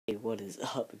What is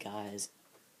up, guys?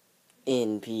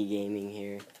 NP Gaming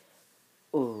here.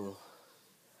 Ooh,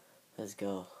 let's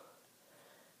go.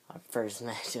 Our first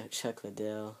matchup, Chuck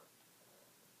Liddell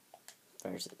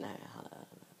versus let's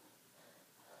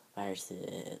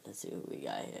see what we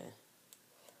got here.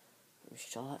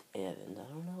 Shot Evans. I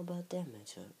don't know about that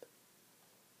matchup.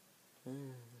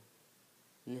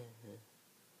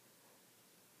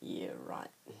 Yeah, right.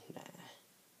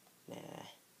 Nah.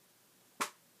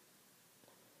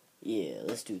 Yeah,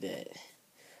 let's do that.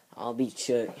 I'll beat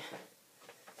Chuck.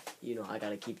 You know, I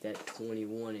gotta keep that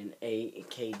 21-8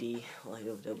 KD. Like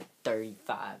over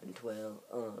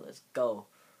 35-12. Let's go.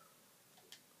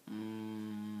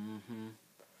 You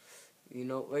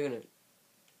know, we're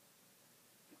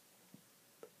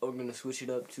gonna switch it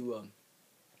up to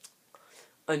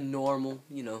a normal.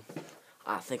 You know,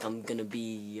 I think I'm gonna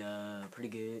be pretty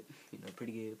good. You know,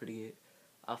 pretty good.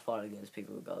 I fought against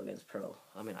people who go against pro.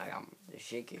 I mean, I got the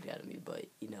shit kicked out of me, but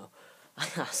you know,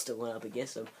 I still went up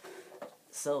against them.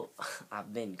 So,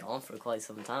 I've been gone for quite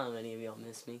some time. Any of y'all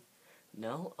miss me?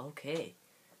 No? Okay.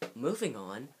 Moving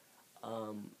on.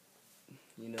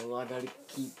 You know, I gotta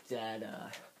keep that,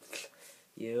 I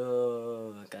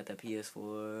got that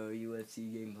PS4 U.F.C.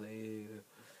 gameplay.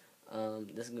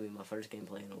 This is gonna be my first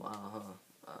gameplay in a while,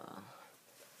 huh?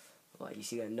 Like, you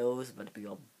see that nose? About to be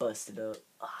all busted up.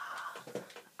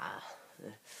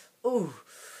 Ooh,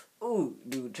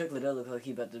 dude, Chuck Liddell looks like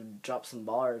he about to drop some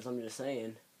bars, I'm just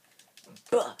saying.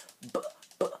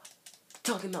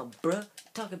 Talking about bruh.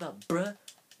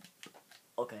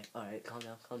 Okay, alright, calm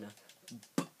down.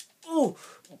 Ooh,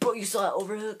 bro, you saw that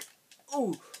overhook?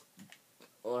 Ooh.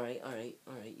 Alright,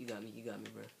 you got me,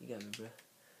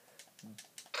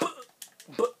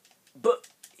 bro.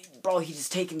 Bro, he's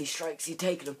just taking these strikes, he's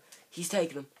taking them.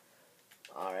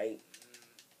 Alright.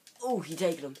 Ooh, he's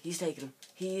taking them.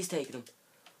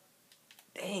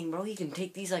 Dang, bro, he can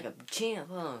take these like a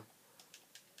champ, huh?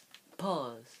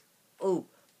 Pause. Ooh,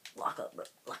 lock up, bro.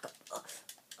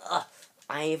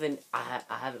 I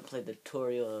haven't played the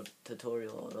tutorial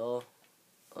at all.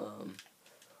 Come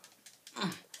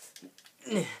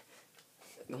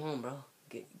on, bro.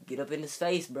 Get up in his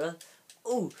face, bro.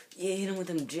 Ooh, yeah, hit him with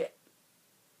them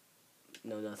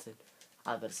No, nothing.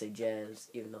 I was about to say jabs,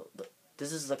 even though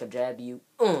this is like a jab you.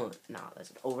 Nah, that's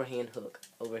an overhand hook,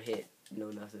 overhit. No,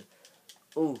 nothing.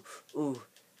 Ooh.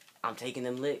 I'm taking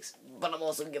them licks, but I'm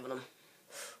also giving them.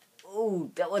 Ooh,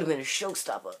 that would have been a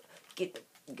showstopper. Get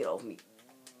off me.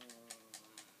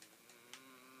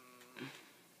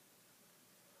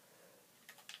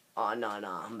 Oh, no.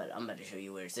 I'm about to show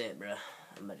you where it's at, bruh.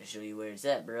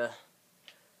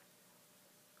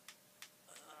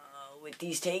 With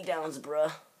these takedowns,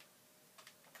 bruh.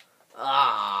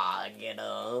 Get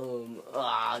him.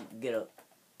 Get up.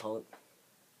 Punk.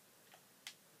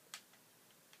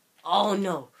 Oh,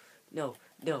 no.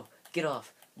 Get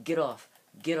off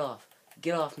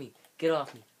me.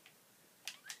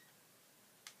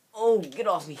 Oh, get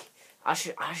off me. I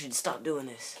should stop doing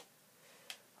this.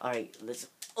 Alright, let's...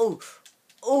 Oh!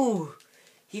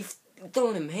 He's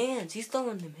throwing them hands.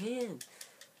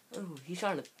 Oh, he's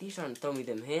trying to throw me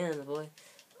them hands, boy.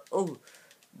 Oh,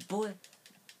 boy.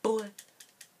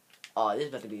 Oh, this is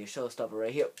about to be a showstopper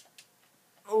right here.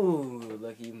 Oh,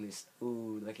 lucky you missed.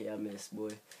 Ooh, lucky I missed,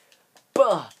 boy.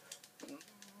 Bro,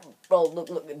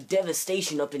 look,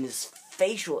 devastation up in his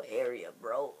facial area,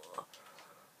 bro.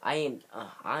 I've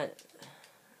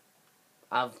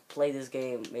played this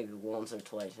game maybe once or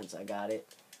twice since I got it.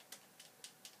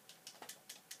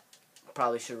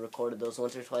 Probably should have recorded those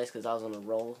once or twice because I was on a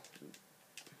roll.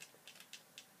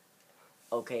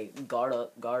 Okay, guard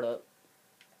up.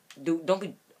 Dude, don't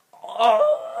be...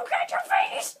 Oh, look at your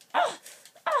face!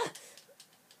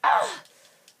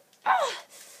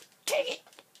 Take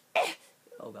it!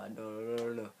 Oh, God,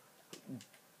 no.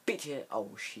 Bitch ass...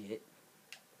 Oh, shit.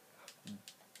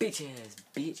 Bitch ass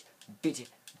bitch. Bitch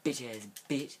ass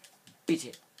bitch. Bitch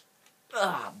ass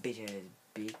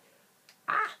bitch.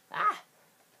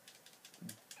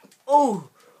 Oh,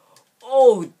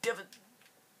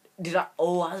 did I?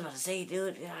 Oh, I was about to say,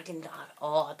 dude. I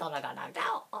thought I got knocked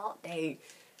out. Oh, dang.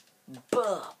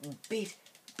 Bitch.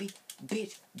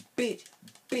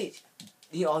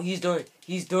 Oh, he's done.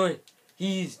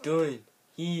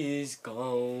 He is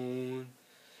gone.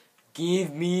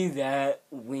 Give me that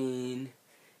win.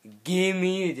 Give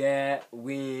me that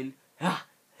win.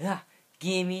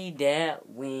 Give me that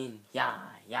win.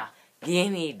 Yeah.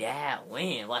 Give me that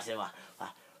win. What's it?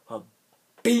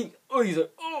 Beat. Oh, he's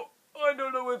like, oh, I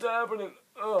don't know what's happening.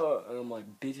 And I'm like,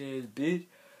 bitch ass bitch.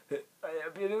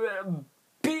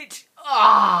 Bitch.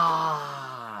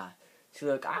 See,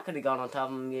 look, I could have gone on top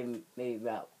of him maybe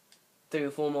about 3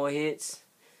 or 4 more hits.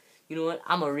 You know what?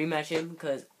 I'm going to rematch him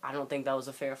because I don't think that was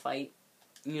a fair fight.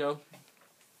 You know?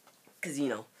 Because, you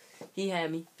know, he had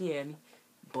me.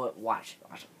 But watch.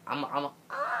 I'm gonna get him.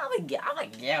 Oh, yeah, I'm gonna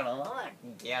get him.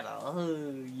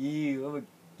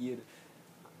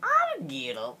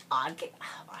 I get,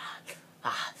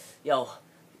 yo.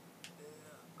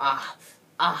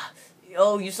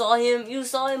 Yo, you saw him? You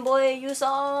saw him, boy. You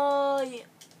saw.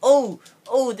 Oh,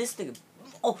 this nigga.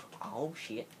 Oh,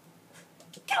 shit.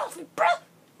 Get off me, bro.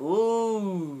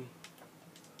 Ooh.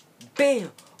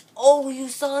 Bam. Oh, you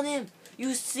saw him.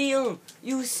 You see him.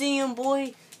 You see him,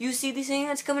 boy. You see these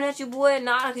hands coming at you, boy.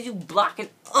 Nah, because you blocking.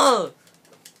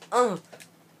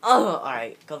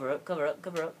 Alright, cover up.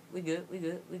 We good,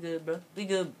 bro. We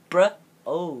good, bruh.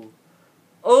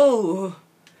 Oh.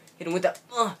 Hit him with that.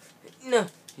 No.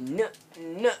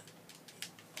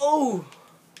 Oh.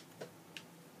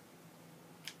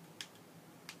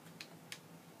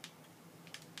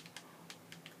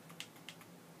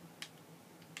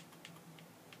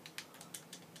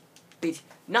 Bitch.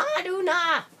 Nah, dude,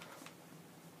 nah.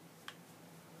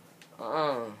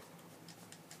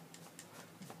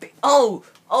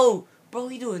 Oh, bro,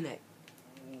 he doing that.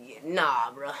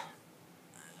 Nah, bro.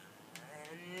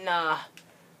 Nah.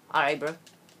 Alright, bro.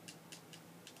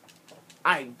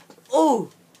 Alright. Oh,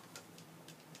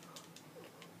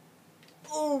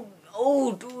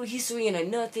 dude, he's swinging at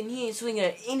nothing. He ain't swinging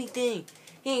at anything.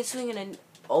 He ain't swinging at...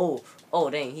 Oh,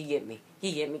 dang, he get me.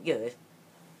 He get me good.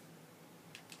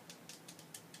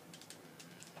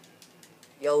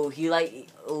 Yo, you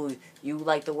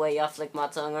like the way I flick my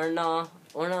tongue or nah?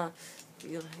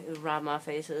 You ride my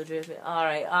face to the drip.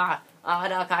 Alright,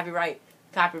 no, copyright.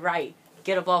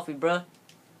 Get up off me, bruh.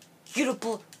 Get up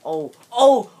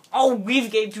off. We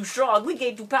game too strong. We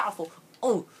game too powerful.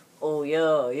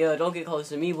 Yeah, don't get close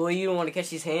to me, boy. You don't want to catch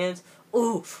these hands.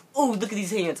 Look at these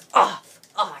hands.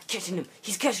 Catching him.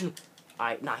 He's catching him.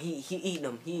 Alright, nah, he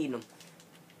eating them.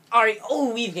 Alright,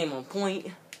 weave game on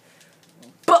point.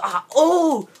 But,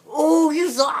 you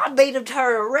saw I made him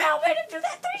turn around, made him do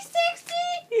that 360.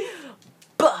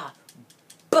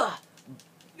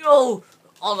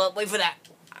 Hold up, wait for that.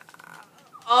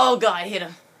 Oh, God, hit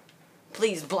him.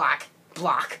 Please, block.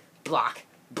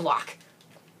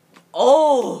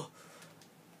 Oh,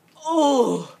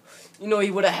 you know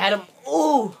he would have had him.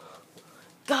 Oh,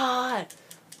 God.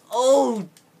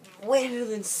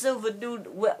 Wendell Silver, dude.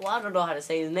 Well, I don't know how to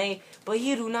say his name, but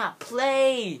he do not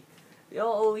play.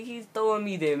 Yo, he's throwing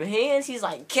me them hands. He's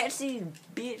like, catch these,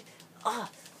 bitch.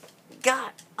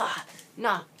 God.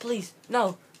 Nah, please.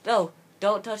 No.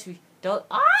 Don't touch me. Don't.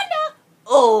 No.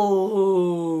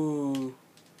 Oh.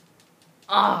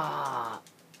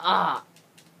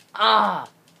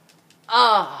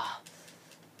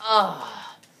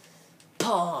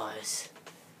 Pause.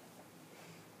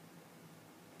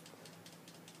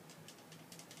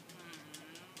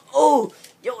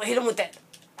 Yo, hit him with that.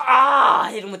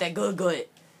 Hit him with that good.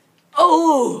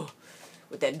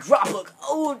 With that drop hook.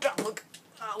 Drop hook.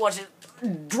 Watch it.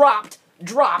 Dropped. Get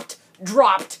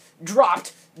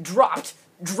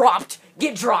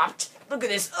dropped. Look at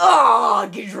this.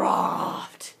 Get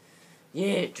dropped.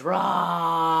 Get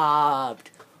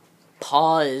dropped.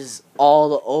 Pause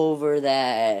all over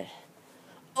that.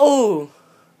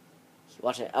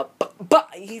 Watch it. But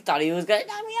he thought he was gonna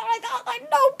knock me out. I thought, like,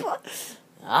 nope.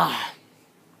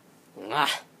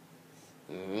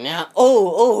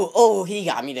 He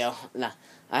got me though. Nah,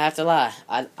 I have to lie.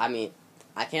 I mean,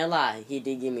 I can't lie. He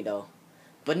did get me though,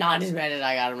 but not as bad as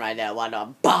I got him right now. Why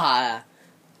not? Bah.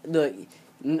 Look,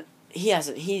 he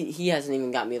hasn't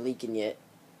even got me leaking yet.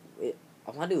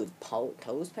 I want to do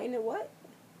toes painted. What?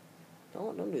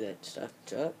 Don't do that stuff,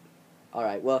 Chuck. All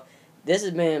right. Well, this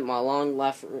has been my long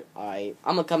life. All right,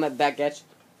 I'm gonna come back at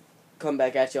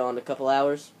y'all in a couple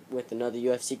hours with another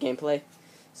UFC gameplay.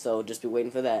 So just be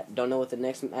waiting for that. Don't know what the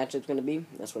next matchup's gonna be.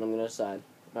 That's what I'm gonna decide.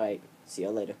 All right. See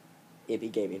y'all later. It be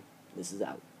gaming. This is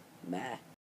out. Bye.